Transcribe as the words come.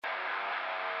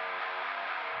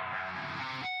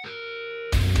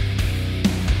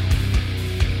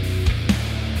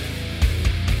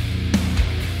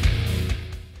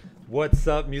What's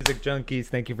up, music junkies?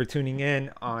 Thank you for tuning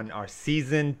in on our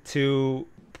season 2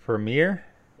 premiere.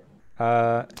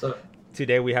 Uh, So,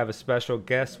 Today we have a special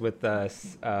guest with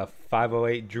us,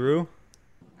 508 Drew.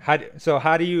 How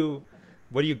do you,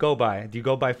 what do you go by? Do you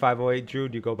go by 508 Drew?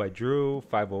 Do you go by Drew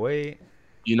 508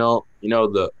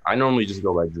 I normally just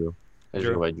go by Drew. I just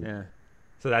go Drew? by Drew. Yeah.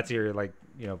 So that's your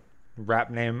rap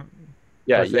name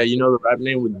Yeah, per yeah. se. The rap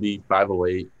name would be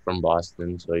 508 from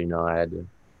Boston, so I had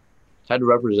to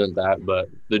represent that. But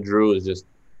the Drew is just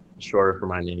shorter for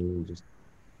my name. Just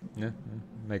Yeah,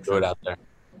 makes throw it sense. out there.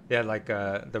 Yeah, like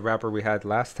the rapper we had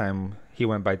last time, he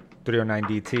went by 309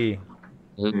 DT.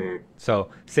 Mhm. So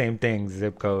same thing,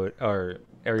 zip code or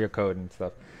area code and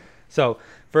stuff. So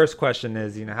first question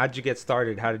is, how did you get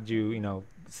started? How did you,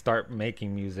 start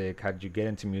making music? How did you get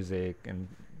into music and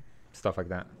stuff like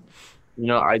that?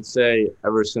 I'd say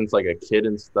ever since like a kid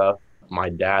and stuff, my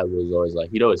dad was always like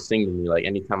he'd always sing to me. Like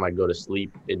anytime I go to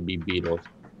sleep, it'd be Beatles,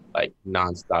 like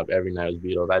nonstop. Every night was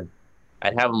Beatles.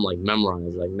 I'd have them like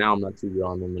memorized. Like now I'm not too good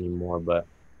on them anymore, but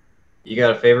you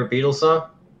got a favorite Beatles song?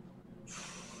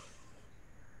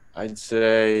 I'd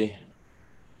say,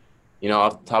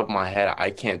 off the top of my head,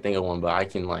 I can't think of one, but I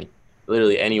can like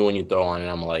literally anyone you throw on it,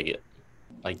 I'm gonna like it.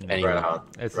 Like Right anyone. on.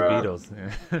 It's Right the on.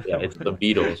 Beatles. Yeah, it's the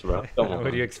Beatles, bro. Come on.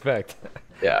 What do you expect?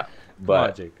 Yeah, Come on,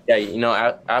 but Jake.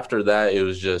 yeah, after that, it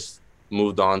was just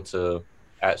moved on to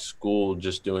at school,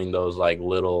 just doing those like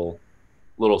little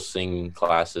singing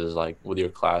classes, like with your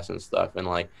class and stuff. And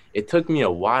like it took me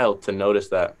a while to notice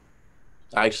that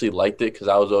I actually liked it because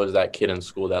I was always that kid in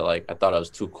school that like I thought I was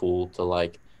too cool to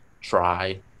like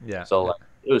try. Yeah. So like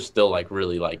it was still like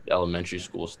really like elementary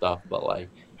school stuff, but like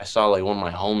I saw like one of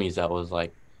my homies that was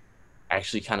like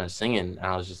actually kind of singing, and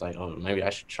I was just like, oh, maybe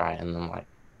I should try it. And then like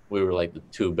we were like the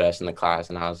two best in the class,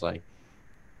 and I was like,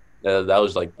 that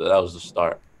was the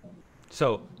start.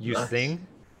 So you Nice. sing?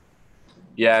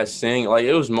 Yeah, sing like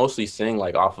it was mostly sing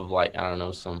like off of like I don't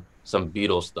know some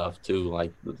Beatles stuff too,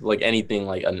 like anything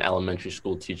like an elementary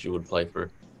school teacher would play for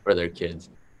their kids,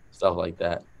 stuff like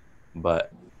that.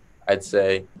 But I'd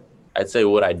say I'd say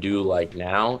what I do like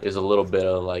now is a little bit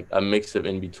of like a mix of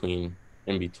in between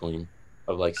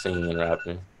of like singing and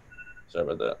rapping. Sorry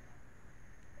about that.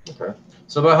 Okay.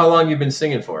 So, about how long you been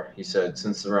singing for? You said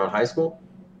since around high school?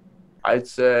 I'd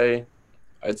say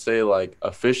I'd say like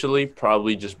officially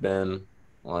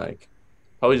like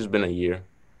probably just been a year.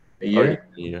 A Probably year?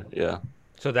 just a year, yeah.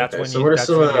 So that's Okay, when so what are that's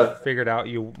some when of you the. figured out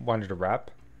you wanted to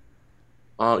rap?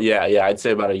 Yeah, I'd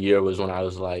say about a year was when I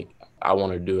was like, I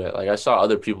want to do it. Like I saw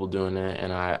other people doing it,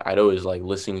 and I'd always like I'd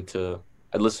listen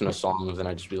to songs, and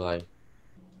I'd just be like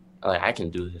I can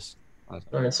do this. All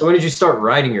right, so when did you start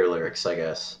writing your lyrics, I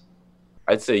guess?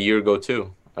 I'd say a year ago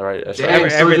too. All right, I started, Dang, so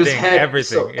just everything, head,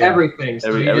 everything, so yeah. everything. So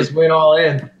Every- you every- just went all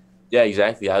in. yeah,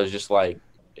 exactly. I was just like,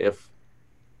 if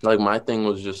like my thing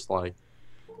was just like,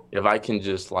 if I can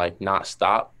just like not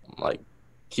stop, like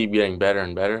keep getting better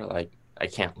and better, like I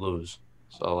can't lose.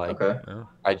 So like Okay. Oh.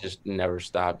 I just never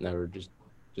stopped, never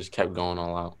just kept going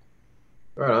all out.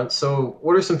 Right on. So,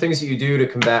 what are some things that you do to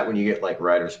combat when you get like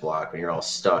writer's block, when you're all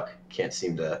stuck, can't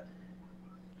seem to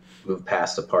move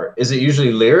past a part? Is it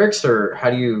usually lyrics, or how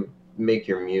do you make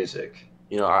your music?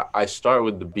 I start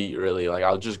with the beat really. Like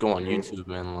I'll just go on Mhm. YouTube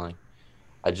and like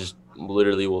I just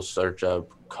literally will search up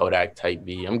Kodak type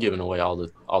beat. I'm giving away all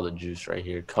the juice right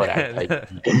here. Kodak type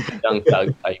beat, Young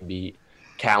Thug type beat,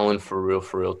 Callan for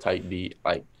real type beat.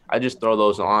 Like I just throw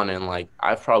those on and like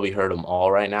I've probably heard them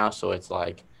all right now. So it's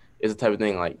like it's the type of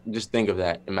thing like just think of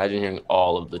that. Imagine hearing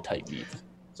all of the type beats.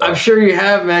 So I'm sure you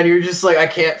have, man. You're just like, I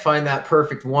can't find that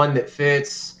perfect one that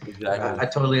fits. exactly. I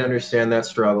totally understand that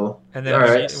struggle. And then All when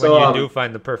right, you, so when you do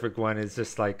find the perfect one, it's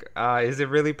just like, is it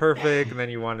really perfect? And then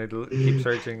you want to keep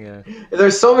searching. Yeah.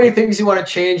 there's so many things you want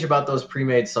to change about those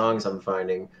pre-made songs I'm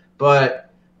finding,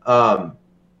 but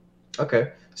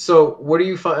okay. So, what do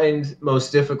you find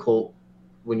most difficult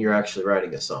when you're actually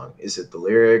writing a song? Is it the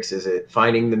lyrics? Is it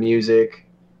finding the music?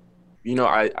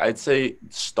 I'd say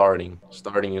starting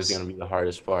is gonna be the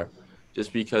hardest part,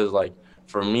 just because like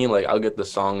for me like I'll get the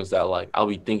songs that like I'll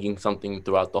be thinking something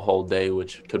throughout the whole day,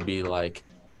 which could be like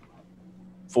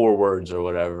 4 words or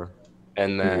whatever,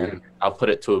 and then I'll put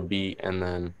it to a beat, and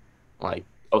then like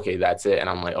okay that's it, and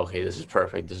I'm like okay this is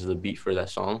perfect, this is the beat for that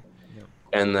song, Yeah.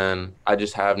 and then I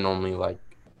just have normally like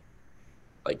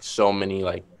so many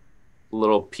like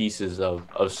little pieces of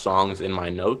songs in my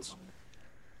notes.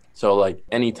 So like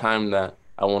anytime that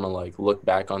I want to like look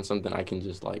back on something, I can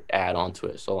just like add on to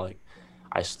it. So like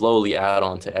I slowly add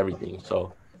on to everything.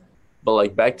 So, but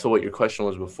like back to what your question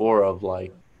was before of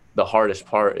like the hardest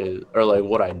part is, or like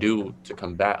what I do to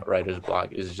combat writer's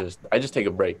block is just I just take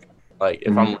a break. Like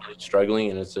if I'm really struggling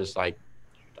and it's just like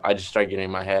I just start getting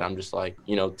in my head, I'm just like,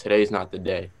 today's not the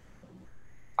day.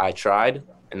 I tried,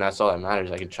 and that's all that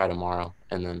matters. I can try tomorrow,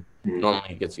 and then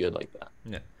normally it gets good like that.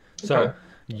 Yeah. So Okay.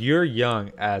 you're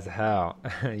young as hell.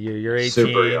 You're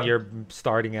Super 18. young. You're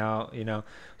starting out.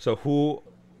 So who?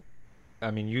 I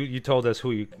mean, you told us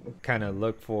who you kind of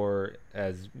look for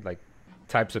as like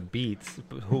types of beats.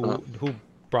 Who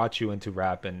brought you into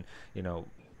rap, and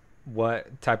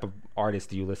what type of artists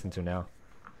do you listen to now?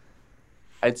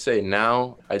 I'd say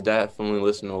now I definitely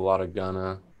listen to a lot of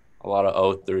Gunna, a lot of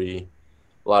O3,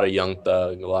 a lot of Young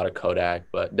Thug, a lot of Kodak,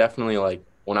 but definitely like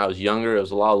when I was younger, it was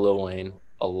a lot of Lil Wayne,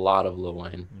 a lot of Lil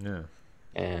Wayne. Yeah.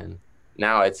 And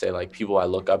now I'd say like people I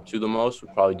look up to the most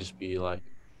would probably just be like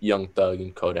Young Thug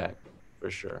and Kodak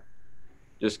for sure.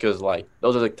 Just because like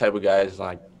those are the type of guys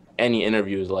like any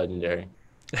interview is legendary.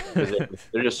 'Cause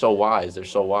they're just so wise. They're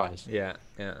so wise. Yeah,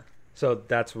 yeah. So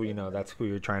that's who that's who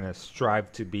you're trying to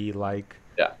strive to be like.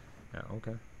 Yeah. Yeah.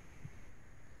 Okay.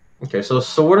 Okay, so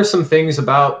what are some things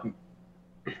about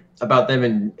them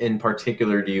in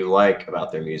particular do you like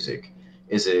about their music?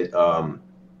 Is it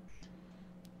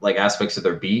like aspects of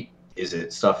their beat? Is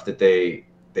it stuff that they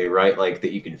write like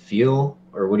that you can feel,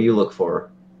 or what do you look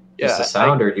for? Just the Yeah,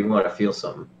 sound, or do you want to feel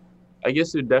something? I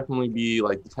guess it'd definitely be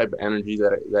like the type of energy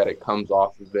that it comes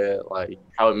off of it, like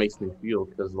how it makes me feel.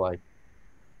 Because like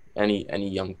any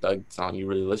Young Thug song you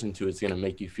really listen to, it's gonna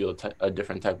make you feel a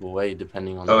different type of way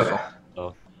depending on the Oh song. yeah.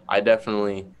 So I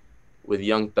definitely, with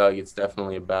Young Thug, it's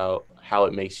definitely about how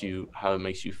it makes you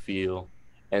feel,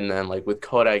 and then like with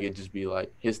Kodak, it'd just be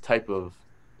like his type of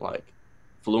like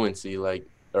fluency, like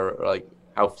or like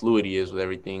how fluid he is with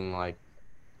everything. Like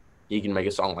he can make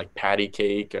a song like Patty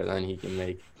Cake, or then he can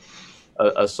make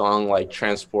a song like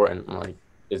Transport, and like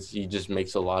he just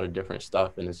makes a lot of different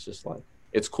stuff, and it's just like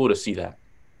it's cool to see that.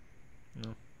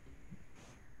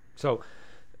 So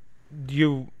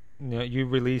you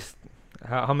released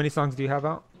how many songs do you have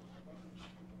out?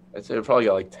 I'd say I probably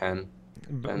got like 10.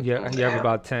 Yeah, you have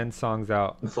about 10 songs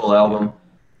out. The full album.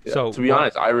 Yeah. So To be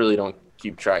honest, I really don't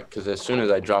keep track because as soon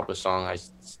as I drop a song, I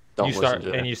don't you listen start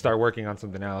to and it. you start working on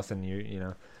something else, and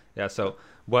yeah. So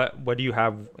what do you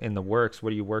have in the works?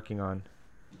 What are you working on?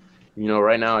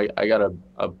 Right now I got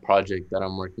a project that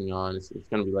I'm working on. It's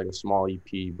gonna be like a small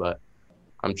EP, but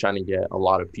I'm trying to get a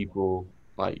lot of people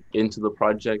like into the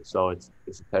project. So it's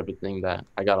the type of thing that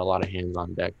I got a lot of hands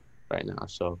on deck right now.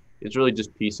 So it's really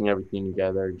just piecing everything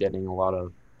together, getting a lot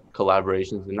of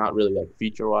collaborations, and not really like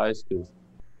feature wise, because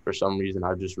for some reason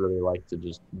I just really like to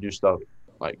just do stuff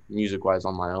like music wise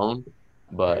on my own,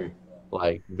 but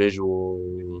like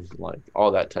visuals, like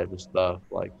all that type of stuff,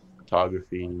 like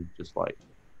photography, just like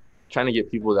trying to get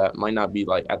people that might not be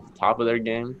like at the top of their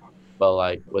game, but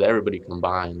like with everybody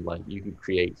combined, like you could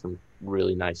create some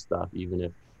really nice stuff, even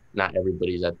if not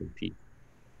everybody's at the peak.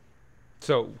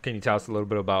 So can you tell us a little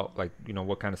bit about like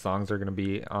what kind of songs are going to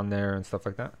be on there and stuff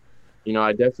like that?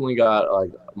 I definitely got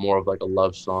like more of like a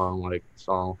love song, like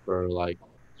song for like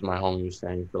as my homie was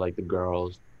saying, for like the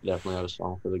girls. Definitely have a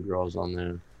song for the girls on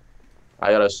there.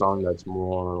 I got a song that's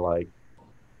more like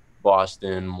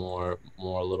Boston, more a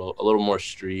little more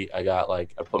street. I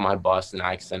put my Boston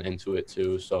accent into it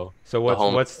too. So So the what's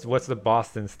home what's the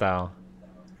Boston style?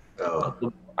 Oh,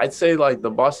 I'd say like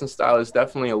the Boston style is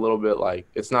definitely a little bit like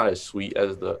it's not as sweet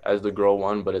as the girl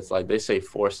one, but it's like they say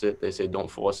force it. They say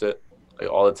don't force it. Like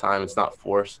all the time, it's not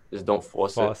force, it's don't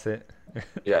force it. Faucet.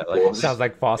 Yeah, like Sounds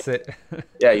like faucet.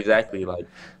 yeah, exactly. Like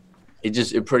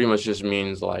it pretty much just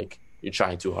means like you're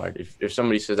trying too hard. If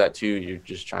somebody says that to you, you're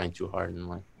just trying too hard, and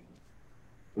like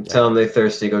tell them they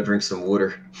thirsty. Go drink some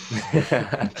water.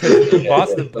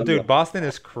 Boston, dude, Boston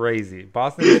is crazy.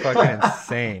 Boston is fucking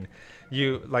insane.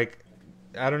 You like,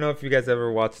 I don't know if you guys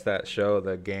ever watched that show,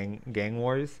 the Gang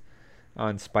Wars,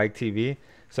 on Spike TV.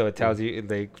 So it tells you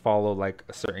they follow like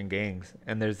certain gangs,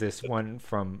 and there's this one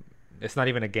from. It's not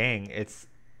even a gang. It's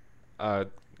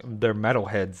they're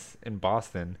metalheads in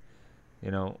Boston.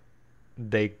 You know,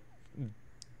 they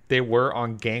they were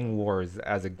on Gang Wars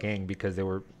as a gang because they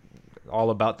were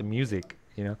all about the music.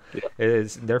 Yeah.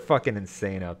 They're fucking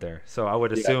insane out there. So I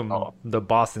would Yeah, assume oh. the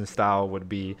Boston style would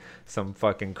be some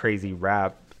fucking crazy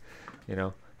rap,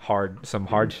 some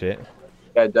hard shit.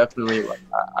 Yeah, definitely.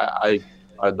 Like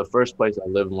the first place I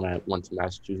lived when I went to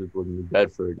Massachusetts was New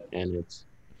Bedford, and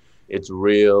it's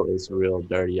real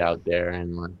dirty out there,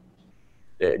 and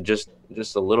like just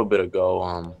a little bit ago,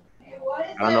 I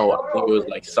don't know, I think it was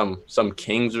like some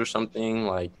Kings or something,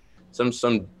 like some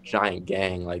giant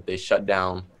gang, like they shut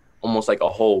down almost like a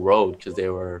whole road because they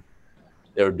were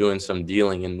doing some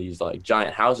dealing in these like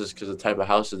giant houses, because the type of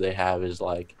houses they have is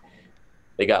like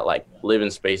they got like living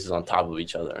spaces on top of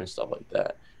each other and stuff like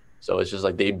that. So it's just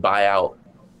like they buy out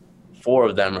 4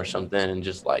 of them or something and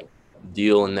just like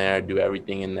deal in there, do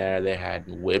everything in there. They had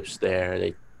whips there.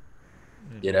 They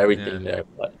did everything there.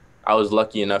 But I was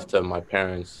lucky enough to my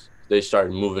parents. They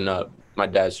started moving up. My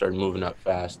dad started moving up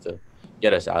fast to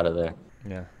get us out of there.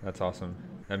 Yeah, that's awesome.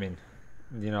 I mean,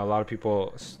 you know, a lot of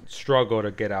people struggle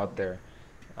to get out there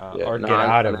or get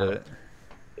out of it.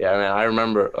 Yeah, I mean, I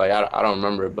remember, like, I don't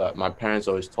remember it, but my parents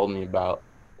always told me about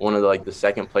one of the, like, the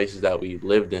second places that we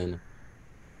lived in.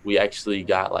 We actually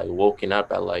got, like, woken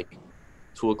up at, like,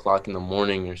 2 o'clock in the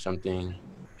morning or something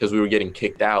because we were getting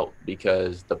kicked out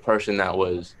because the person that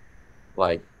was,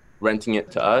 like, renting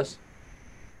it to us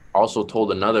also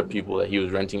told another people that he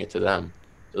was renting it to them.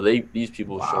 So these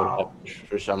people showed up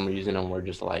for some reason, and we're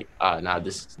just like, nah,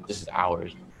 this is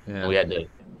ours. Yeah. And we had to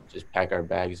just pack our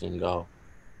bags and go.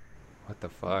 What the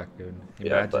fuck, dude?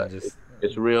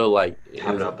 It's real, like, it's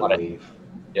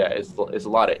a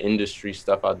lot of industry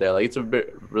stuff out there. Like, it's a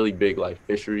really big, like,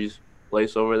 fisheries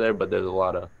place over there, but there's a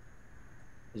lot of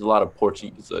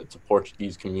Portuguese. It's a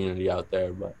Portuguese community out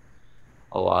there, but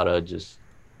a lot of just,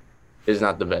 it's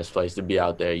not the best place to be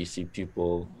out there. You see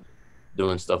people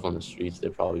doing stuff on the streets they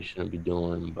probably shouldn't be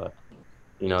doing, but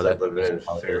you know, that's like living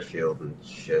in Fairfield and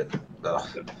shit.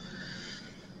 Ugh.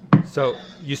 So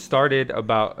you started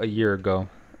about a year ago,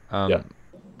 yeah.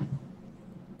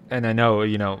 And I know,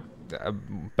 you know,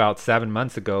 about 7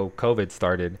 months ago, COVID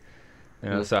started. You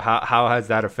know, so how has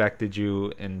that affected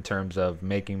you in terms of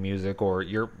making music or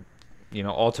your, you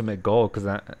know, ultimate goal?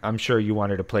 Because I'm sure you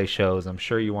wanted to play shows. I'm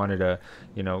sure you wanted to,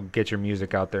 you know, get your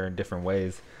music out there in different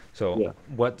ways. So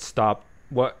what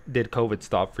did COVID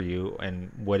stop for you,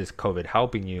 and what is COVID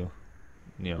helping you?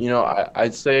 You know,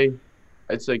 I'd say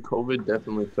COVID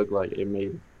definitely took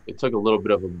it took a little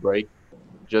bit of a break,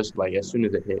 just like as soon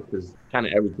as it hit, because kind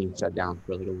of everything shut down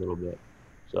for like a little bit.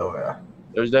 So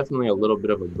there was definitely a little bit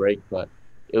of a break, but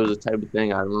it was a type of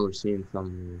thing. I remember seeing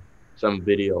some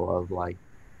video of like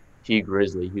T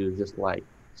Grizzly. He was just like,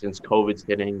 since COVID's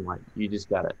hitting, like, you just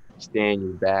gotta stay in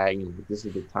your bag, and this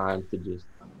is the time to just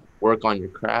work on your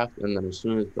craft, and then as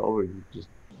soon as it's over,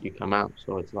 you come out.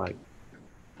 So it's like,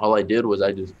 all I did was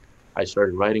I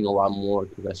started writing a lot more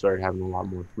because I started having a lot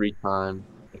more free time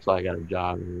until I got a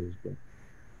job. But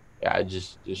yeah, I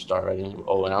just started writing.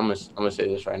 Oh, and I'm gonna say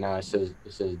this right now. It says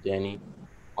Danny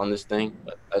on this thing,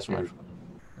 but that's my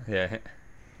friend.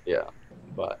 Yeah,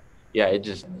 but yeah, I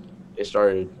just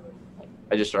started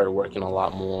working a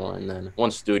lot more, and then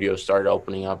once studios started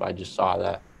opening up, I just saw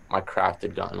that my craft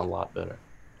had gotten a lot better.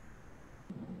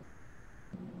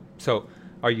 So,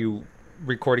 are you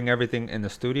recording everything in the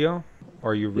studio,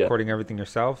 or are you recording everything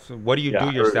yourself? What do you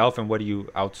do yourself, and what do you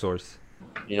outsource?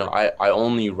 You know, I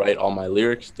only write all my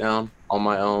lyrics down on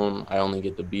my own. I only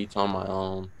get the beats on my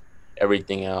own.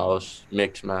 Everything else,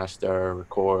 mix, master,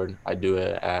 record, I do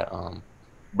it at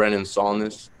Brennan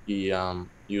Solness. He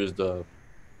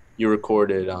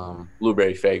recorded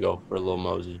Blueberry Fago for Lil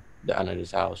Mosey down at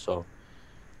his house. So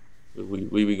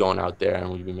we be going out there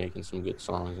and we be making some good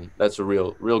songs, and that's a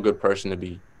real good person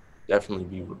to definitely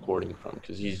be recording from,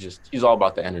 because he's all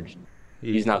about the energy.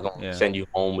 He's not gonna send you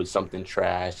home with something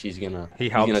trash. He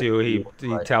helps you.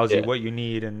 He tells you what you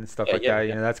need and stuff like that.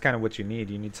 You know, that's kind of what you need.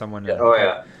 You need someone.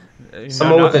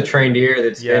 Someone with a trained ear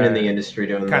that's been in the industry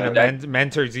doing that. Kind of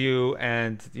mentors you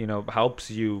and, you know,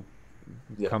 helps you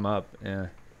come up.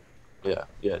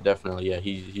 Yeah, definitely. Yeah,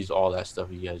 he's all that stuff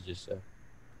you guys just said.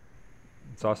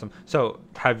 It's awesome. So,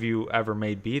 have you ever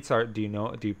made beats? Or do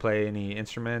you play any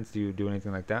instruments? Do you do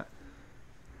anything like that?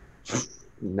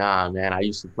 Nah, man. I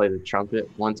used to play the trumpet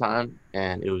one time,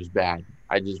 and it was bad.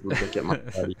 I just would look at my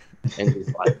buddy and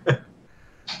just like,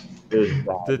 it was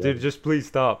bad. Dude, just please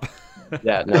stop.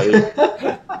 Yeah, no,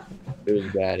 it was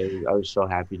bad. I was so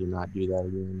happy to not do that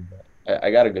again. But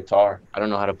I got a guitar. I don't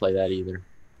know how to play that either.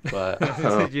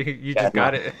 But you just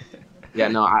got it. Yeah,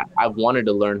 no, I've wanted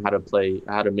to learn how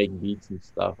to make beats and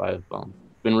stuff. I've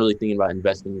been really thinking about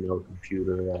investing in a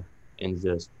computer and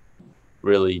just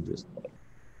really just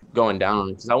going down on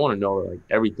it, because I want to know like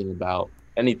everything about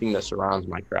anything that surrounds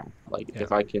my craft. Like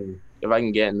if I can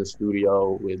get in the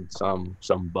studio with some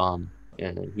bum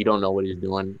and he don't know what he's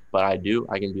doing, but I do,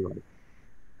 I can be like,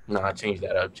 no, change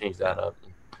that up,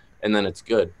 and then it's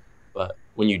good. But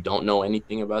when you don't know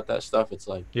anything about that stuff, it's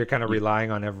like you're kind of relying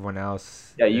on everyone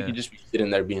else. Yeah, you could just be sitting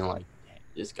there being like,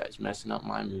 this guy's messing up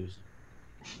my music.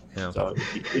 Yeah. So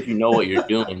if you know what you're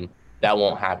doing, that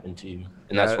won't happen to you,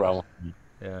 and that's where I want to be.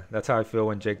 Yeah, that's how I feel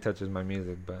when Jake touches my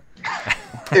music, but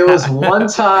it was one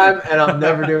time, and I'm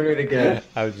never doing it again.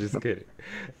 I was just kidding.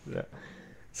 Yeah.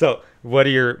 So, what are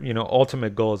your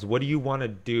ultimate goals? What do you want to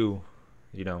do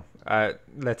You know,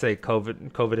 let's say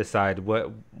COVID aside,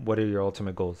 what are your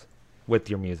ultimate goals with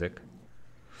your music?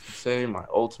 Say my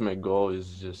ultimate goal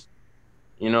is just,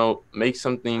 make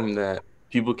something that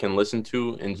people can listen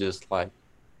to and just like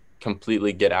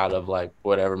completely get out of like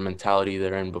whatever mentality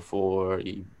they're in before,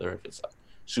 either if it's like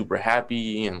super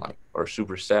happy and like or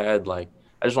super sad. Like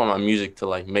I just want my music to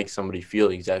like make somebody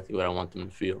feel exactly what I want them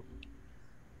to feel.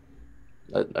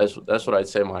 That's what I'd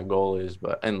say my goal is.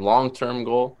 But and long term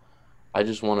goal, I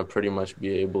just want to pretty much be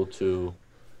able to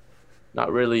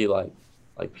not really like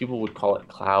people would call it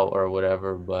clout or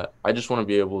whatever, but I just want to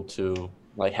be able to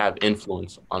like have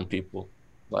influence on people,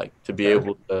 like to be Okay.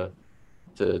 able to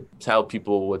tell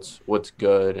people what's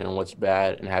good and what's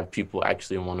bad, and have people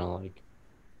actually want to like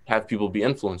have people be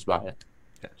influenced by it.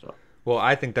 So Well,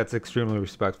 I think that's extremely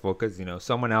respectful because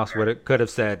someone else could have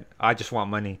said, "I just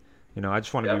want money. I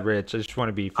just want to be Yep. rich. I just want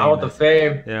to be I want the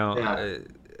famous." fame. You know,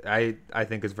 Yeah. I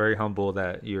think it's very humble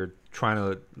that you're trying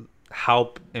to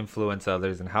help influence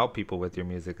others and help people with your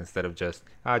music instead of just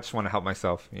I just want to help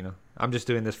myself. I'm just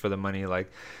doing this for the money.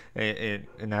 Like,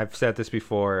 and I've said this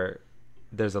before.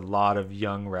 There's a lot of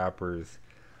young rappers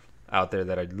out there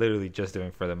that are literally just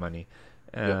doing for the money.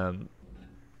 yeah, Um,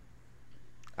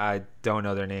 I don't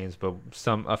know their names, but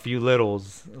a few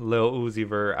littles, Lil Uzi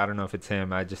Vert. I don't know if it's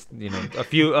him. I just a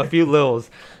few lils.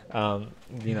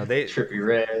 They Trippy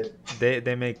Red.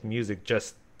 they make music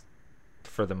just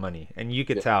for the money, and you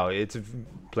could tell it's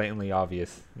blatantly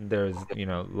obvious. There's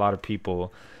a lot of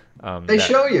people. They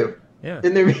show you Yeah,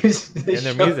 in their music. They in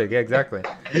their show- music, yeah, exactly.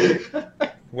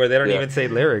 Where they don't Yeah. even say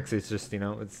lyrics. It's just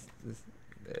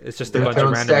it's just a They're bunch of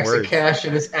throwing random stacks words. of cash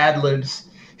and it's ad libs.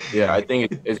 yeah, I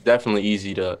think it's definitely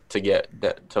easy to get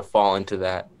that to fall into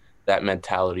that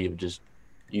mentality of just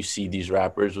you see these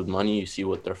rappers with money, you see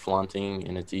what they're flaunting,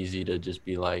 and it's easy to just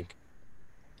be like,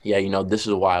 yeah, this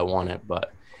is why I want it.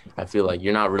 But I feel like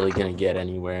you're not really gonna get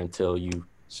anywhere until you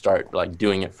start like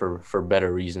doing it for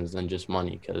better reasons than just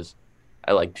money. Because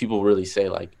I like people really say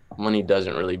like money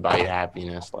doesn't really buy you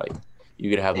happiness. Like you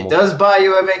could have It more. does buy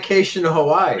you a vacation to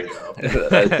Hawaii, though.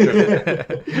 That's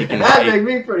true. That make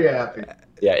me pretty happy.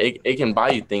 Yeah, it can buy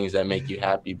you things that make you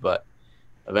happy, but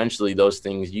eventually those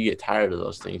things you get tired of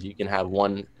those things. You can have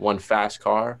one fast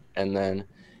car, and then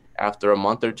after a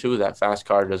month or two, that fast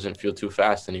car doesn't feel too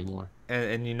fast anymore.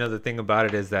 And the thing about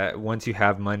it is that once you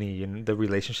have money, the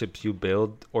relationships you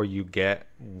build or you get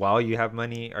while you have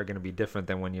money are going to be different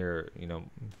than when you're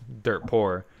dirt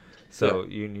poor. So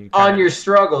you On your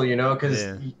struggle, because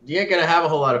Yeah. you ain't gonna have a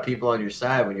whole lot of people on your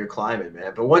side when you're climbing,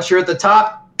 man. But once you're at the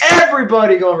top,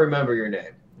 everybody gonna remember your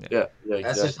name. Yeah, That's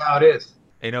exactly. just how it is.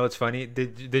 It's funny.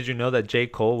 Did you know that J.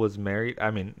 Cole was married?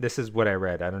 I mean, this is what I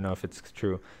read. I don't know if it's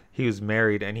true. He was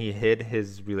married and he hid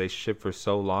his relationship for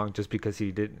so long just because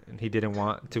he didn't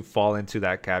want to fall into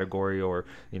that category or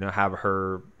have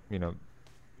her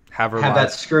have her Have that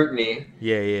life. scrutiny.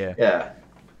 Yeah. Yeah.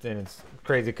 And it's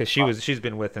crazy because she's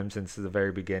been with him since the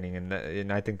very beginning,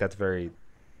 and I think that's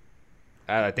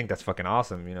I think that's fucking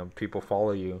awesome. People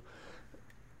follow you,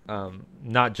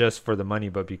 not just for the money,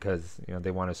 but because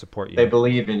they want to support you. They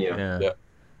believe in you. Yeah. Yeah.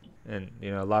 And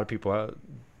a lot of people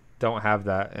don't have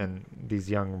that, and these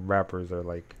young rappers are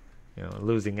like,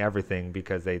 losing everything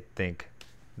because they think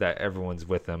that everyone's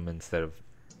with them instead of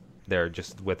they're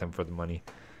just with them for the money.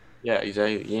 Yeah,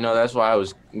 exactly. That's why I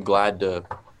was glad to,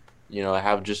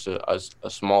 have just a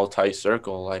small, tight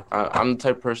circle. Like, I'm the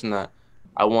type of person that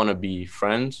I want to be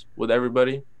friends with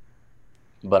everybody,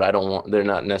 but they're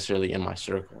not necessarily in my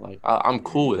circle. Like, I'm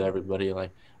cool with everybody. Like,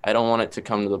 I don't want it to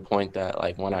come to the point that,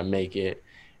 like, when I make it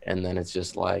and then it's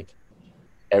just like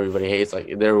everybody hates,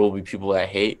 like, there will be people that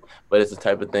hate, but it's the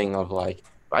type of thing of, like,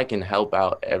 if I can help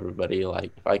out everybody,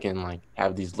 like, if I can, like,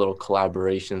 have these little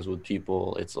collaborations with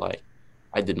people, it's like,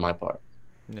 I did my part.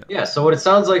 Yeah. So what it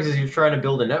sounds like is you're trying to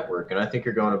build a network, and I think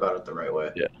you're going about it the right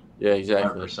way. Yeah,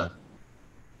 exactly. 100%.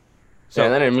 So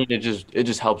and then I mean it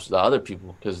just helps the other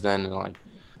people because then like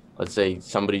let's say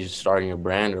somebody's starting a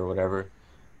brand or whatever,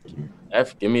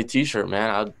 give me a T-shirt, man.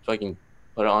 I'll fucking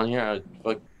put it on here.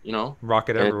 Rock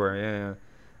it And- everywhere. Yeah.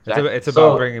 Exactly. It's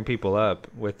about So- bringing people up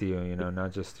with you,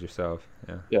 not just yourself.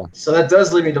 Yeah. So that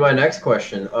does lead me to my next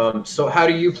question. So how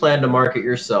do you plan to market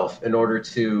yourself in order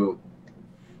to,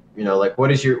 like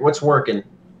what's working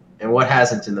and what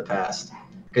hasn't in the past?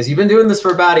 Because you've been doing this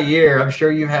for about a year. I'm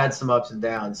sure you've had some ups and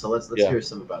downs. So let's Yeah. hear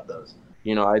some about those.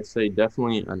 I'd say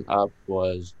definitely an up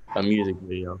was a music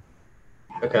video.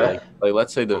 Okay. Like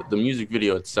let's say the music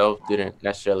video itself didn't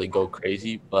necessarily go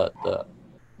crazy, but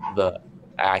the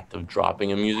act of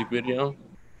dropping a music video,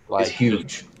 like It's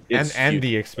huge. it's and huge.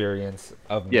 the experience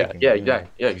of Yeah, making yeah, it,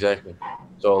 exactly. Yeah, exactly.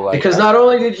 So like, Because not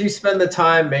only did you spend the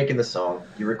time making the song,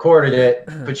 you recorded it,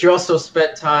 but you also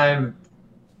spent time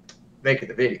making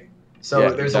the video. yeah,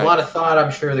 So there's a lot exactly. of thought,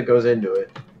 I'm sure, that goes into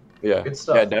it. Yeah, Good yeah,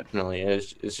 stuff. definitely.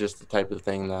 It's just the type of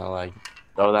thing that like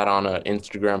throw that on an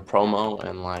Instagram promo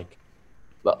and like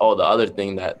the other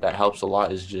thing that helps a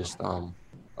lot is just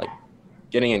like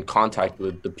getting in contact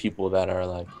with the people that are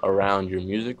like around your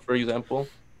music, for example.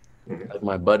 Mhm. Like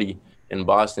my buddy in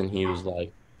Boston, he was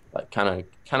like kind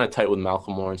of tight with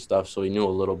Macklemore and stuff, so he knew a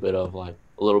little bit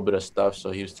of stuff. So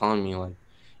he was telling me like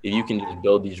if you can just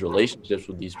build these relationships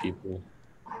with these people,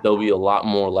 they'll be a lot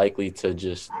more likely to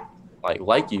just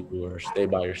like you or stay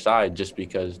by your side just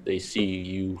because they see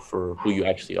you for who you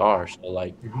actually are. So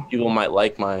like people might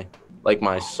like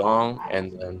my song,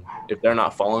 and then if they're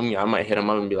not following me, I might hit them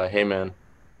up and be like, "Hey man,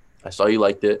 I saw you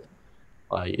liked it.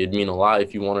 Like it'd mean a lot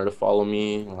if you wanted to follow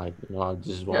me. Like I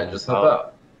just want Yeah, to help just help out."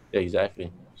 out. Yeah,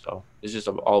 exactly. So it's just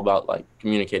all about like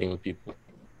communicating with people.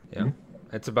 yeah.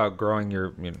 It's about growing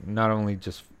your, not only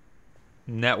just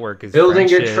network is Building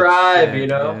your friendships, tribe, yeah, you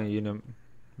yeah, know?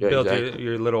 Yeah, build exactly.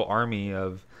 your little army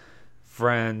of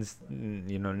friends,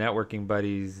 networking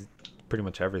buddies, pretty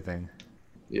much everything.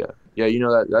 Yeah, yeah.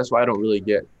 That's why I don't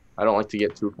like to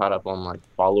get too caught up on like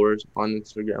followers on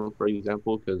Instagram, for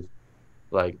example, because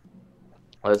like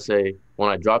let's say when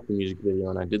I dropped the music video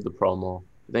and I did the promo,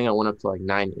 I think I went up to like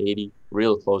 980,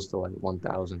 real close to like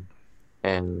 1,000.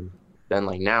 And then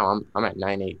like now I'm at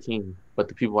 918, but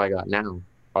the people I got now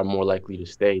are more likely to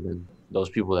stay than those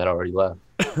people that already left.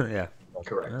 Yeah, yeah,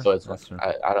 Correct. So it's like that's true.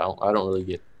 I don't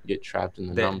really get trapped in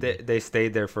the numbers. They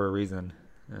stayed there for a reason.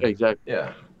 Yeah, exactly.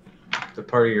 Yeah. It's a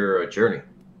part of your journey.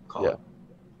 Call Yeah. it.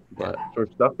 Yeah. But for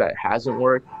stuff that hasn't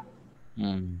worked,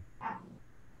 hmm,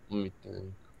 let me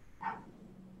think.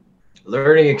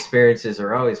 Learning experiences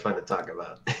are always fun to talk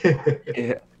about.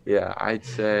 Yeah, yeah, I'd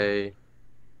say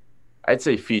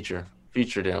feature.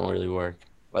 Feature didn't really work.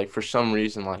 Like for some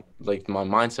reason, like my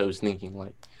mindset was thinking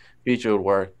like feature would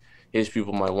work. His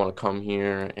people might want to come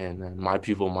here, and then my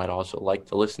people might also like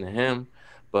to listen to him.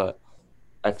 But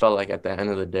I felt like at the end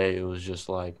of the day, it was just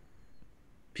like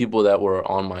people that were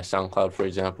on my SoundCloud, for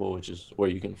example, which is where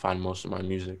you can find most of my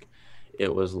music.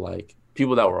 It was like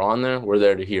people that were on there were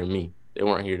there to hear me. They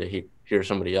weren't here to hear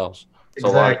somebody else. So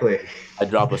a lot of Exactly. I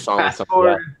drop a song with Fast somebody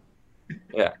forward. else.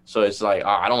 Yeah. So it's like, oh,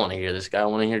 I don't want to hear this guy. I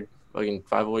want to hear fucking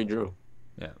 508 Drew.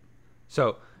 Yeah.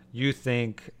 So you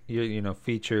think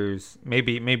features,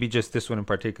 maybe just this one in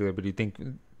particular, but do you think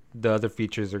the other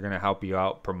features are going to help you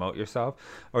out promote yourself,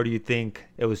 or do you think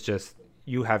it was just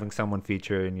you having someone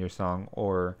feature in your song,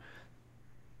 or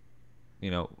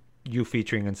you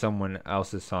featuring in someone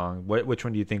else's song? Which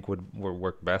one do you think would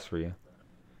work best for you?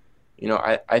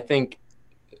 I think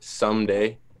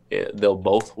someday they'll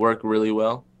both work really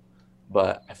well.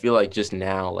 But I feel like just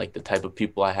now, like the type of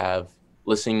people I have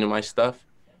listening to my stuff,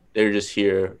 they're just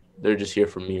here. They're just here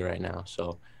for me right now.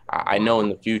 So I know in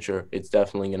the future, it's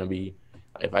definitely going to be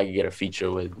if I could get a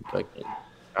feature with like,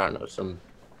 I don't know, some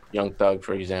Young Thug,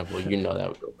 for example, that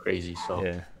would go crazy. So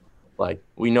Yeah. like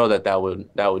we know that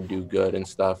would do good and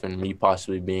stuff. And me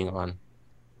possibly being on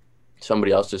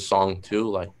somebody else's song too,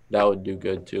 like that would do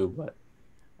good too. But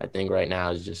I think right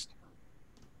now is just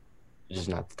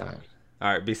not the time.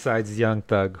 All right. Besides Young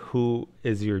Thug, who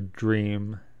is your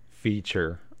dream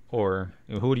feature, or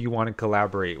who do you want to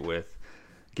collaborate with?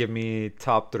 Give me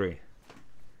top three.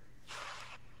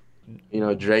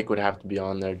 Drake would have to be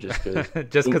on there just because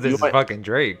Just because you it's might fucking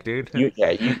Drake, dude.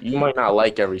 you might not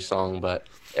like every song, but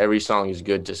every song is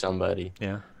good to somebody.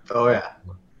 Yeah. Oh yeah.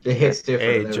 It hits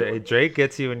different. Hey, with everyone. Drake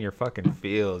gets you in your fucking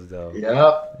feels, though. Yep.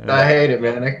 Yeah. I hate it,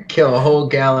 man. I could kill a whole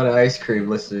gallon of ice cream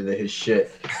listening to his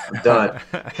shit. I'm done.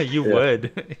 You Yeah.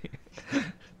 would.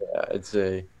 Yeah, I'd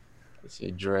say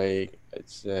Drake. I'd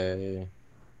say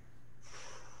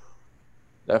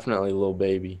definitely Lil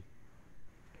Baby.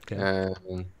 Okay.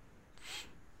 And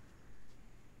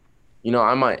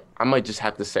I might just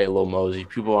have to say Lil Mosey.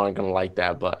 People aren't gonna like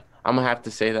that, but I'm gonna have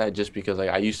to say that just because like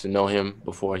I used to know him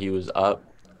before he was up,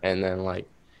 and then like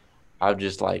I'm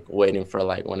just like waiting for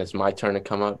like when it's my turn to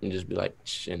come up and just be like,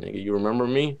 shit, nigga, you remember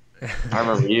me? I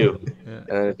remember you. Yeah.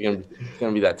 And then it's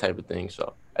gonna be that type of thing.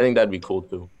 So I think that'd be cool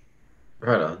too.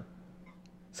 Right on.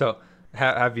 So,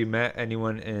 have you met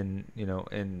anyone in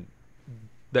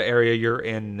the area you're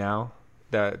in now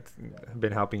that's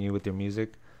been helping you with your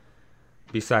music,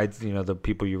 besides the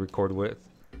people you record with?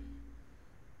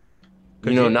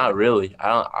 Not really.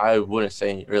 I wouldn't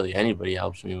say really anybody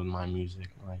helps me with my music.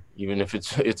 Like even if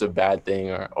it's a bad thing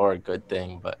or a good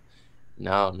thing, but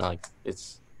no, like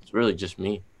it's really just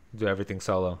me. do everything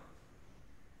solo.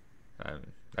 Um,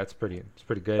 It's pretty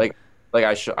good. Like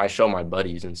I show my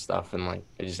buddies and stuff, and like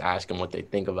I just ask them what they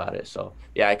think about it. So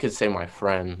yeah, I could say my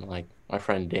friend, like my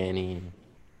friend Danny.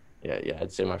 Yeah,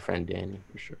 I'd say my friend Danny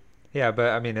for sure. Yeah, but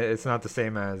I mean, it's not the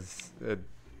same as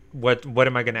what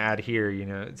am I going to add here? You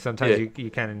know, sometimes Yeah.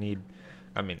 you kind of need.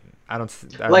 I mean, I don't s-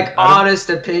 Like I don't, honest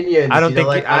opinions. I don't you know, think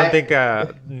like I don't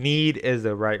think need is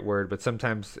the right word, but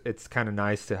sometimes it's kind of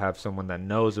nice to have someone that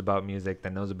knows about music,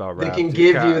 that knows about they rap. can to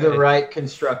give you ca- the right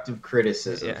constructive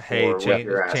criticism Yeah, for hey, what change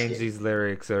you're change asking. these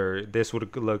lyrics, or this would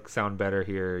sound better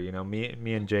here. You know, me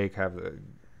and Jake have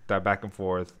that back and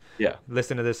forth. Yeah,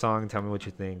 Listen to this song and tell me what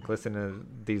you think. Listen to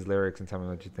these lyrics and tell me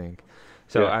what you think.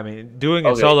 So yeah. I mean, Okay.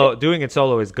 doing it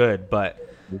solo is good, but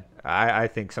I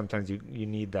think sometimes you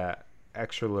need that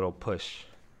extra little push.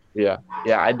 Yeah,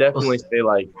 yeah, I definitely say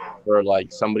like for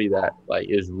like somebody that like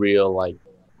is real, like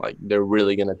they're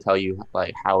really gonna tell you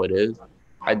like how it is.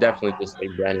 I definitely just say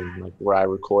Brennan, like where I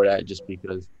record at, just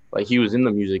because like he was in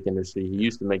the music industry. He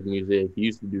used to make music. He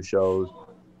used to do shows.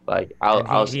 Like I'll And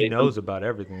I'll he say him, knows about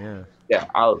everything. Yeah. yeah.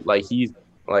 I'll like he's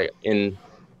like in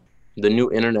the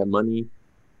new Internet Money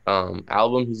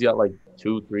album. He's got like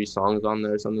 2 3 songs on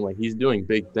there or something. Like he's doing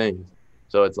big things.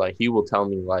 So it's like he will tell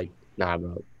me like, nah,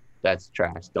 bro, that's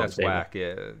trash. Don't That's say that. whack.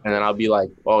 Yeah. And then I'll be like,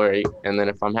 all right. And then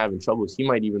if I'm having troubles, he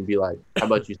might even be like, how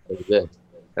about you say this?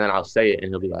 And then I'll say it and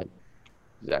he'll be like,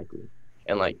 exactly.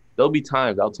 And like,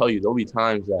 I'll tell you, there'll be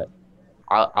times that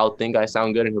I'll think I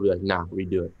sound good and he'll be like, nah,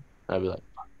 redo it. And I'll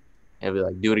be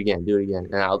like, do it again, do it again.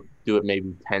 And I'll do it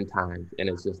maybe 10 times. And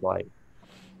it's just like,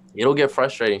 it'll get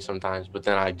frustrating sometimes, but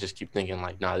then I just keep thinking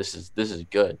like, nah, this is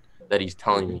good that he's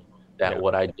telling me that Yeah.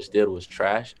 what I just did was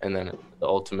trash. And then the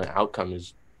ultimate outcome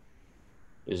is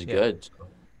Yeah. good. So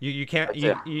You can't that's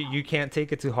you, it. you can't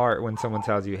take it to heart when someone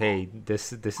tells you, "Hey,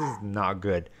 this is not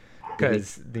good,"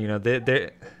 because you know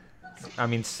they I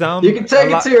mean You can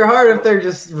take it to your heart if they're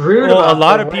just rude well, a about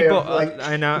lot the of way people like,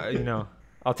 I know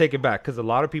I'll take it back because a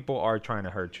lot of people are trying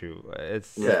to hurt you.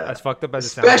 It's yeah. as fucked up as it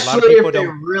sounds. A lot of Especially people if they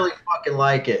don't. really fucking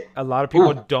like it. A lot of people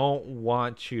Ooh. don't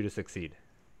want you to succeed.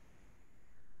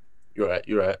 You're right.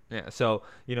 You're right. Yeah, so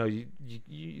you know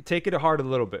you take it to heart a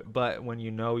little bit, but when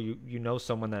you know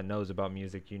someone that knows about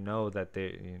music, you know that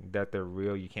they're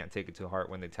real. You can't take it to heart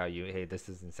when they tell you, "Hey, this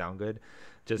doesn't sound good,"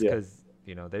 just Yeah. because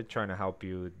you know they're trying to help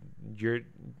you. You're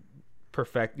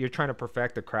You're trying to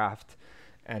perfect the craft,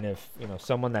 and if you know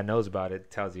someone that knows about it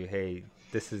tells you, "Hey,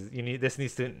 this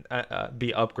needs to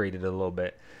be upgraded a little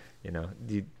bit," you know,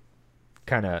 you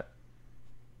kind of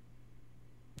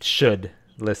should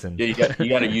listen. Yeah, you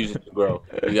got to use it to grow.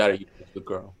 You got to use it to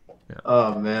grow.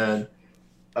 Oh man.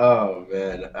 Oh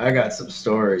man. I got some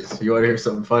stories. You want to hear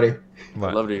something funny? I'd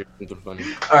What? love to hear something funny.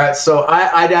 All right, so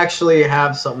I'd actually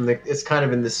have something that it's kind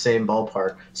of in the same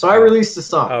ballpark. So I released a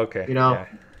song. Okay. You know,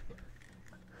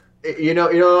 you know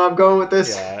where I'm going with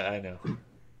this. Yeah, I know.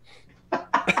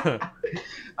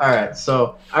 All right,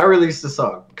 so I released a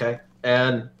song, okay,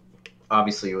 and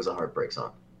obviously it was a heartbreak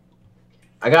song.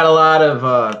 I got a lot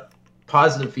of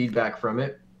positive feedback from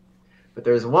it, but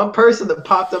there's one person that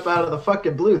popped up out of the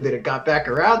fucking blue that it got back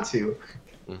around to,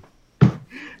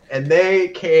 and they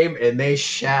came and they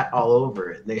shat all over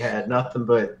it. They had nothing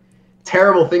but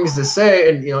terrible things to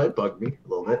say, and you know it bugged me a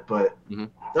little bit. But then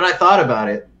I thought about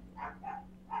it.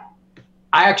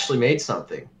 I actually made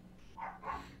something.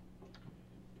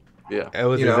 Yeah. It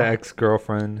was You his know?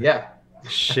 ex-girlfriend. Yeah.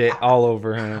 Shit all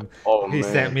over him. Oh He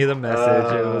man. sent me the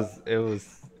message. It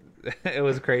was it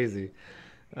was crazy.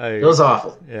 It was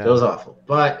awful. Yeah. It was awful.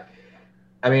 But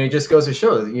I mean, it just goes to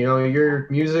show, you know, your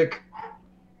music.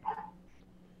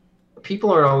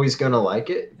 People aren't always gonna like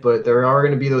it, but there are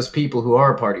gonna be those people who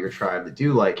are a part of your tribe that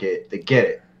do like it, that get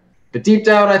it. But deep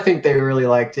down, I think they really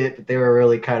liked it, but they were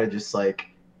really kind of just like,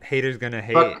 Haters gonna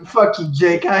hate. fuck you,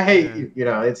 Jake. I hate Yeah. you. You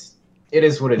know, it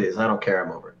is what it is. I don't care.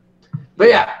 I'm over it. But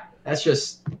yeah, that's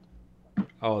just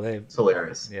Oh, it's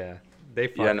hilarious. yeah. They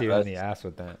fucked Yeah, no, you in the that's- ass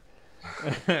with that.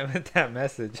 With that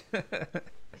message.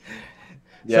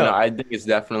 Yeah, So- no, I think it's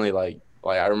definitely like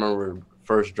I remember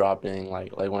first dropping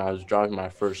like when I was dropping my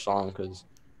first song, because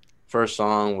first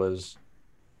song was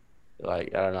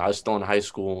like, I don't know, I was still in high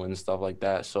school and stuff like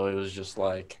that, so it was just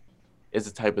like it's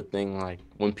the type of thing like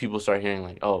when people start hearing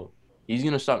like, oh, he's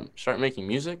gonna start making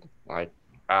music, like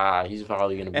he's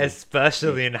probably gonna be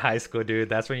Especially in high school, dude.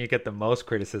 That's when you get the most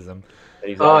criticism.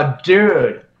 Exactly. Oh,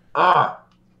 dude.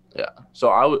 Yeah. So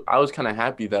I was kind of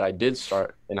happy that I did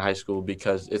start in high school,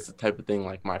 because it's the type of thing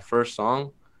like my first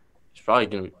song is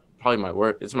probably my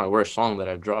worst. It's my worst song that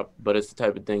I've dropped, but it's the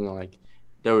type of thing like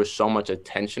there was so much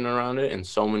attention around it and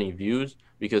so many views,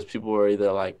 because people were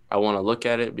either like, I want to look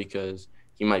at it because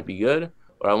he might be good,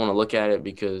 or I want to look at it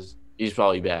because he's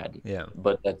probably bad. Yeah.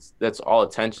 But that's all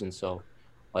attention. So,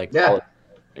 like, Yeah.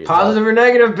 it's Positive or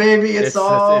negative, baby. It's It's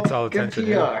all all good attention, PR.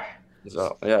 yeah.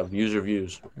 So yeah, views are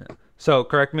views. So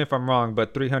correct me if I'm wrong,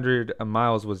 but 300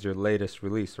 Miles was your latest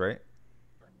release, right?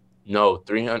 No,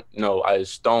 300. No,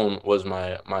 Stone was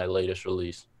my latest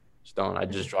release. Stone. I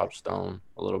just dropped Stone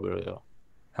a little bit ago.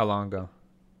 How long ago?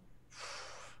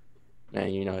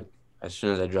 Man, as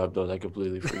soon as I drop those, I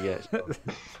completely forget. So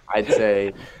I'd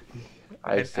say,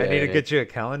 I need to get you a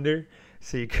calendar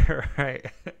so you can write.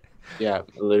 Yeah,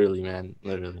 literally, man,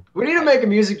 literally. We need to make a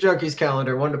Music Junkies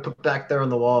calendar, one to put back there on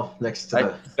the wall next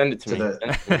to Send it to me.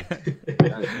 Send it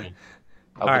to me.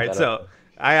 All right, so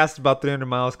I asked about 300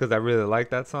 Miles because I really like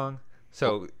that song.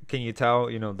 So can you tell,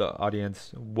 the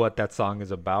audience what that song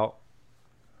is about?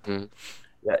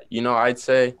 Yeah, I'd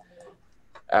say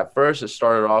at first it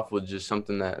started off with just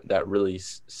something that really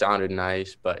sounded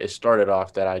nice, but it started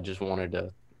off that I just wanted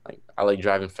to, I like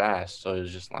driving fast, so it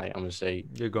was just like, I'm gonna say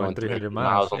you're going 300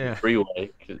 miles on the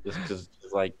freeway, because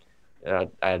like I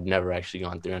had never actually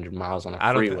gone 300 miles on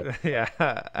a freeway.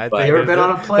 I think you ever been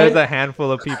on a plane? There's a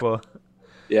handful of people.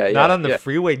 Yeah, not on the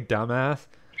freeway, dumbass.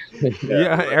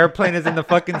 Yeah, airplane is in the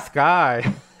fucking sky.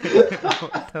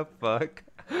 What the fuck?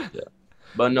 Yeah,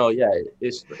 but no, yeah,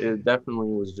 it definitely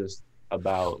was just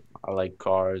about, I like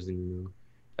cars, and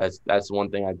that's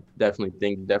one thing I definitely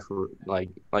think like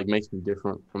makes me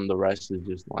different from the rest, is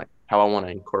just like how I want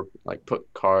to incorporate, put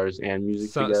cars and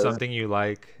music together. Something you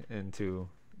like into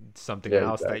something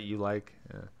else that you like.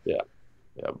 Yeah,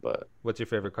 but what's your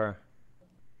favorite car?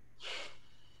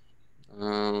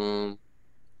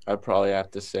 I'd probably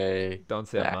have to say. Don't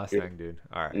say a Mustang, dude.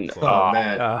 All right. Cool. Oh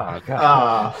man. Oh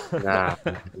god. Nah.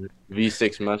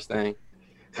 V6 Mustang.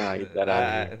 Get that out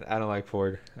of here. I don't like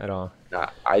Ford at all. Nah,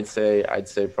 I'd say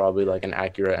probably like an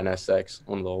Acura NSX,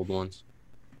 one of the old ones.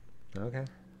 Okay.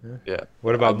 Yeah.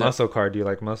 What about muscle car? Do you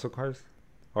like muscle cars?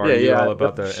 Or are you all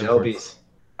about the Shelby's?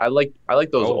 I like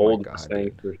those old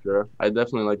Mustangs, dude. For sure. I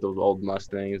definitely like those old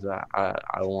Mustangs. I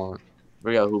want. I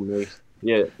forgot who makes.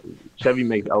 Yeah, Chevy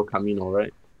makes El Camino,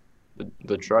 right?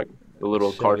 The truck, the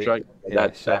little car truck. Yeah,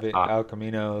 Chevy, El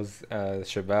Caminos,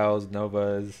 Chevelles,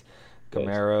 Novas,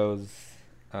 Camaros.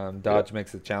 Dodge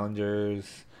makes the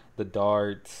Challengers, the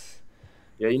Darts.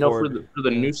 Yeah, Ford, for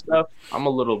the new stuff, I'm a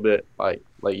little bit like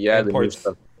imports. The new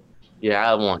stuff.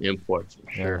 Yeah, I want imports for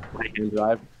sure. I can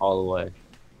drive all the way.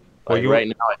 Right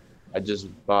now, I just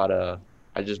bought a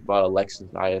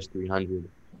Lexus IS 300,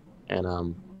 and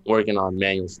I'm working on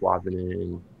manual swapping it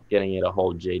and getting it a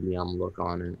whole JDM look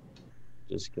on it,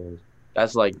 just because.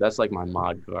 That's like my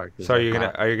mod car. So are you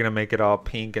gonna make it all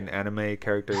pink and anime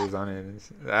characters on it?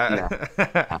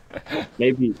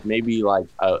 Maybe like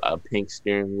a pink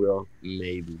steering wheel,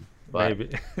 maybe. But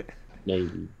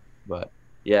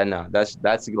yeah, no, that's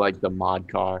like the mod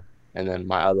car, and then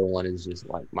my other one is just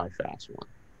like my fast one.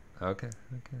 Okay.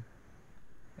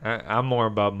 I'm more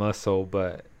about muscle,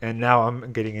 and now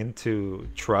I'm getting into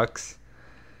trucks.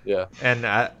 Yeah. And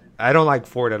I don't like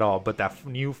Ford at all, but that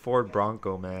new Ford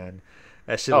Bronco, man.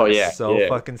 That shit looks so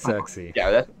fucking sexy.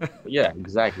 Yeah,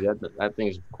 exactly. That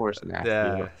thing's of course nasty.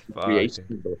 Yeah,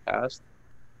 creation so fast.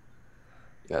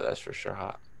 Yeah, that's for sure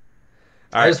hot.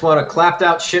 I just want a clapped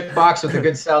out shit box with a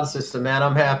good sound system, man.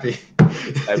 I'm happy.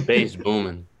 That bass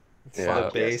booming. Yeah,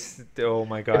 the bass. Oh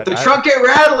my god. If the truck get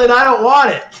rattling, I don't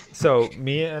want it. So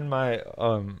me and my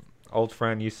old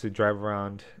friend used to drive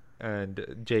around,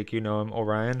 and Jake, you know him,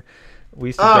 Orion. We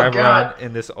used to drive around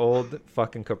in this old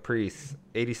fucking Caprice,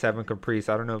 87 Caprice.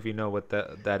 I don't know if you know what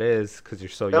that is because you're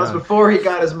so young. That was before he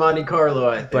got his Monte Carlo,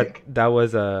 I think. But that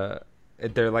was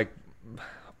they're like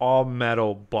all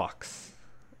metal bucks,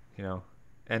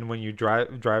 And when you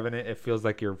driving it, it feels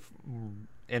like you're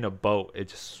in a boat. It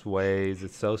just sways.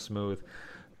 It's so smooth.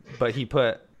 But he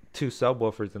put 2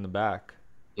 subwoofers in the back,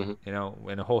 and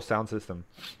a whole sound system.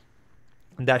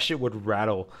 That shit would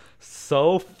rattle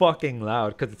so fucking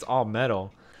loud because it's all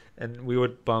metal, and we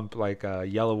would bump like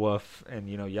Yellow Wolf, and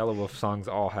Yellow Wolf songs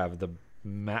all have the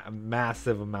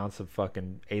massive amounts of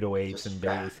fucking 808s and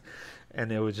bass,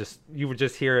 and it was you would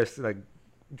just hear us like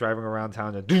driving around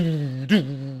town and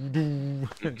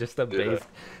just the bass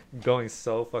going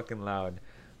so fucking loud.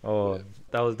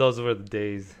 Those were the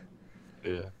days.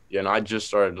 Yeah, and I just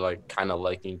started like kind of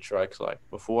liking trucks. Like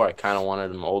before, I kind of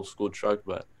wanted an old school truck,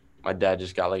 but my dad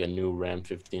just got like a new Ram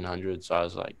 1500, so I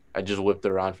was like, I just whipped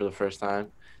it around for the first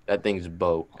time. That thing's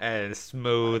boat. And it's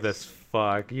smooth as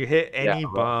fuck. You hit any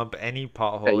bump, any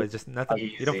pothole, it's just nothing.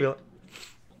 You don't feel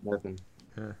nothing.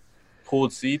 Yeah.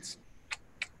 Cooled seats.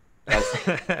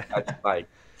 That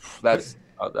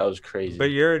was crazy. But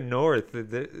you're north.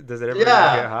 Does it ever get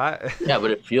hot? Yeah,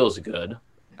 but it feels good.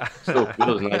 Still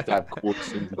feels nice to have cool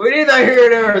seasons. We need that here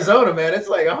in Arizona, man. It's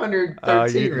like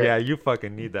 113 right Yeah, you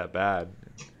fucking need that bad.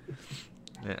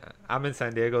 Yeah, I'm in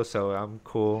San Diego, so I'm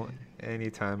cool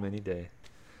anytime, any day.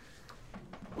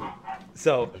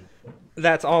 So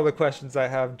that's all the questions I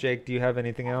have. Jake, do you have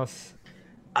anything else?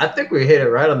 I think we hit it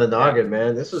right on the noggin,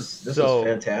 man. This was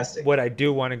fantastic. What I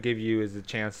do want to give you is a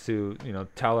chance to,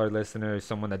 tell our listeners,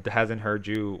 someone that hasn't heard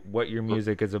you, what your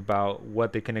music is about,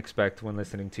 what they can expect when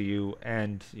listening to you,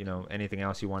 and anything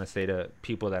else you want to say to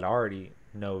people that already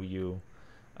know you.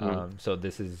 So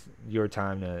this is your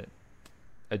time to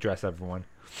address everyone.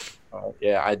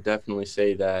 Yeah, I definitely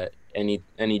say that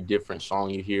any different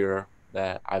song you hear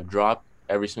that I've dropped,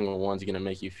 every single one's gonna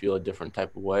make you feel a different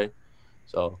type of way.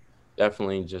 So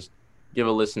definitely just give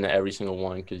a listen to every single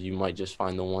one, because you might just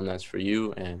find the one that's for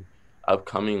you. And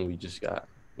upcoming,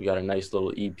 we got a nice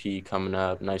little EP coming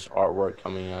up, nice artwork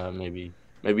coming up, maybe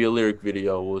a lyric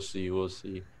video. We'll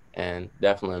see. And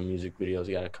definitely a music video's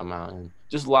got to come out, and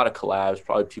just a lot of collabs,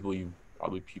 probably people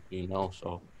you know.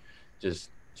 So just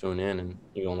tune in and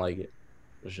you're gonna like it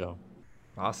for sure.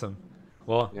 Awesome.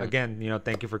 Well, yeah. Again,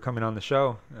 thank you for coming on the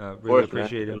show. Really course,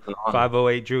 appreciate it.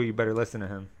 508 Drew, you better listen to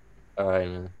him. All right,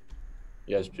 man.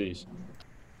 Yes, peace.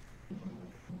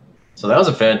 So that was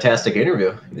a fantastic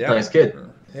interview. Yeah. Nice kid.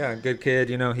 Yeah, good kid.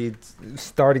 He's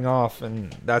starting off,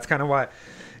 and that's kind of why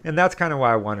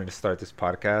I wanted to start this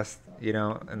podcast.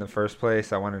 In the first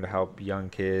place, I wanted to help young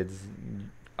kids,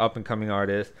 up and coming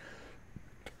artists.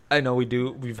 I know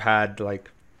we've had like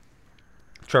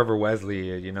Trevor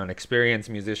Wesley, an experienced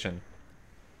musician.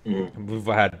 Mm-hmm. We've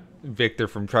had Victor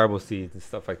from Tribal Seeds and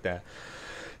stuff like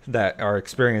that are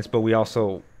experienced, but we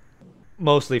also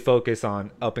mostly focus on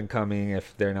up and coming,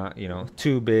 if they're not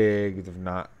too big, they're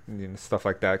not stuff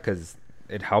like that, because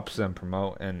it helps them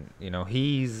promote. And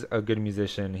he's a good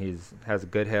musician, has a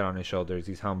good head on his shoulders,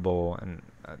 he's humble, and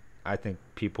I think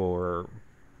people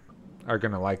are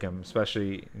gonna like him,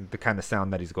 especially the kind of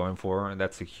sound that he's going for, and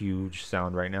that's a huge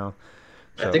sound right now.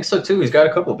 So, I think so too. He's got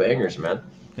a couple bangers, man.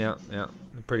 Yeah,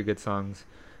 pretty good songs.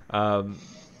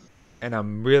 And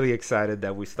I'm really excited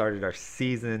that we started our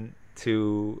season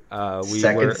 2.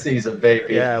 Second season,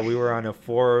 baby. Yeah, we were on a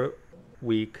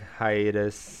 4-week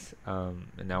hiatus, and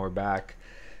now we're back.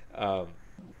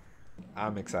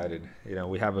 I'm excited.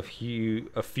 We have a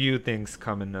few things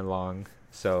coming along,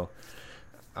 so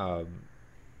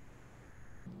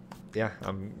yeah,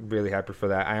 I'm really happy for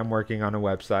that. I am working on a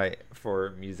website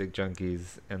for Music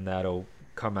Junkies, and that'll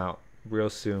come out real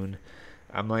soon.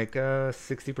 I'm like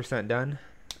 60% done.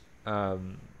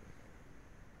 I'm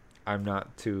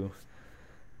not too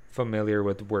familiar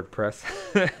with WordPress,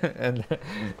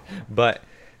 but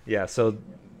yeah, so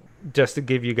just to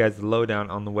give you guys the lowdown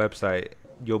on the website,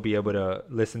 you'll be able to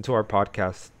listen to our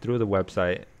podcast through the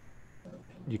website.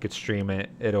 You could stream it.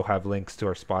 It'll have links to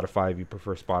our Spotify if you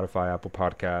prefer Spotify, Apple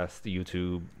Podcasts,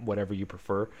 YouTube, whatever you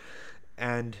prefer.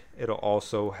 And it'll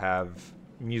also have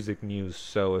music news.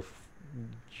 So if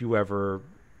you ever,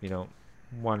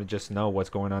 want to just know what's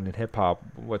going on in hip hop,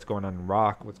 what's going on in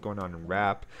rock, what's going on in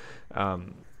rap,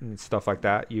 and stuff like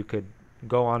that, you could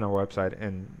go on our website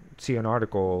and see an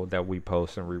article that we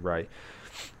post and rewrite.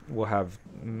 We'll have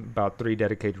about 3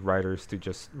 dedicated writers to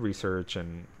just research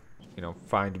and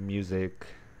find music,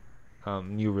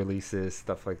 new releases,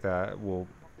 stuff like that. It's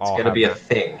gonna be a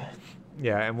thing.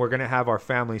 Yeah, and we're gonna have our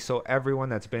family. So everyone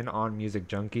that's been on Music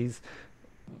Junkies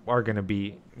are gonna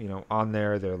be, on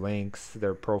there. Their links,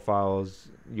 their profiles.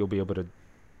 You'll be able to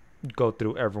go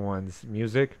through everyone's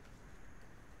music.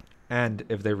 And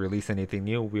if they release anything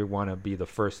new, we want to be the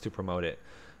first to promote it,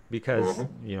 because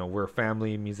we're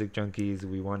family Music Junkies.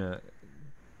 We want to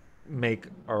make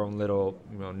our own little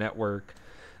network.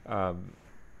 So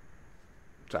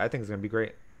I think it's gonna be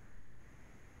great.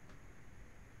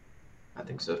 I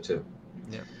think so too.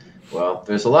 Yeah. Well,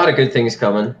 there's a lot of good things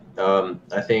coming.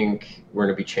 I think we're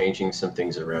gonna be changing some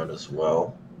things around as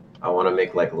well. I want to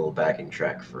make like a little backing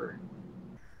track for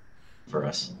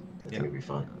us. I think it'd be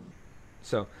fun.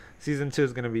 So season 2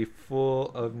 is gonna be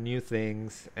full of new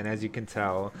things, and as you can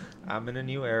tell, I'm in a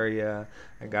new area.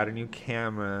 I got a new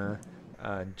camera.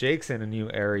 Jake's in a new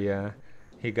area.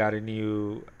 He got a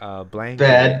new blanket.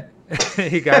 Bed.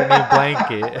 He got a new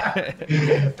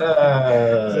blanket.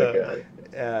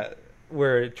 God.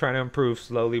 We're trying to improve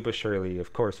slowly but surely.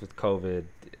 Of course, with COVID,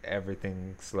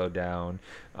 everything slowed down.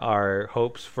 Our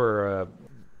hopes for a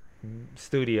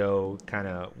studio kind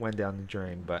of went down the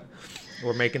drain, but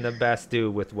we're making the best do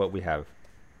with what we have.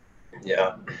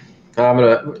 Yeah.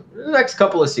 The next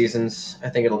couple of seasons, I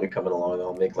think it'll be coming along.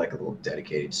 I'll make like a little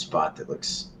dedicated spot that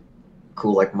looks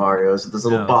cool, like Mario's, with those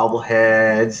little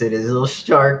bobbleheads and his little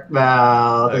shark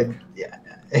mouth. Okay. And yeah,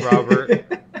 Robert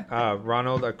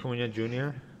Ronald Acuna Jr.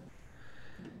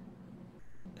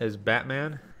 is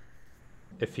Batman.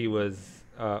 If he was,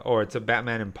 or it's a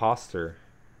Batman imposter.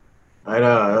 I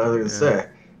know. I was gonna say.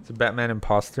 It's a Batman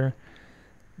imposter.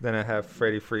 Then I have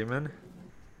Freddie Freeman.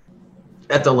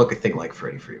 That don't look a thing like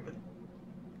Freddie Freeman.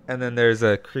 And then there's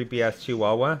a creepy ass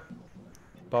Chihuahua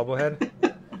bobblehead.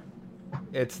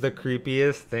 It's the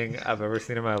creepiest thing I've ever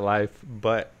seen in my life,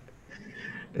 but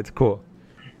it's cool.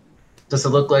 Does it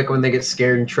look like when they get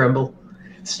scared and tremble,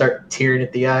 start tearing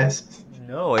at the eyes?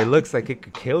 No, it looks like it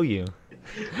could kill you.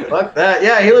 Fuck that.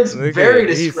 Yeah, he looks Look very at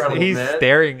it. disgruntled, He's man.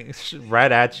 staring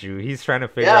right at you. He's trying to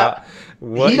figure Yeah. out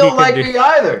what He don't can like do. me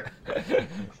either.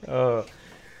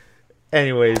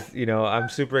 Anyways, I'm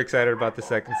super excited about the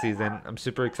second season. I'm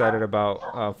super excited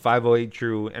about 508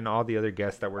 Drew and all the other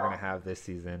guests that we're going to have this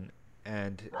season.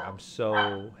 And I'm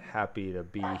so happy to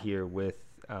be here with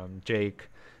Jake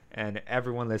and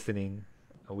everyone listening.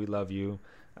 We love you.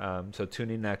 So tune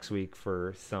in next week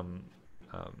for some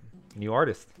new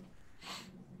artists.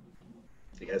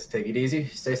 You guys take it easy.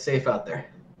 Stay safe out there.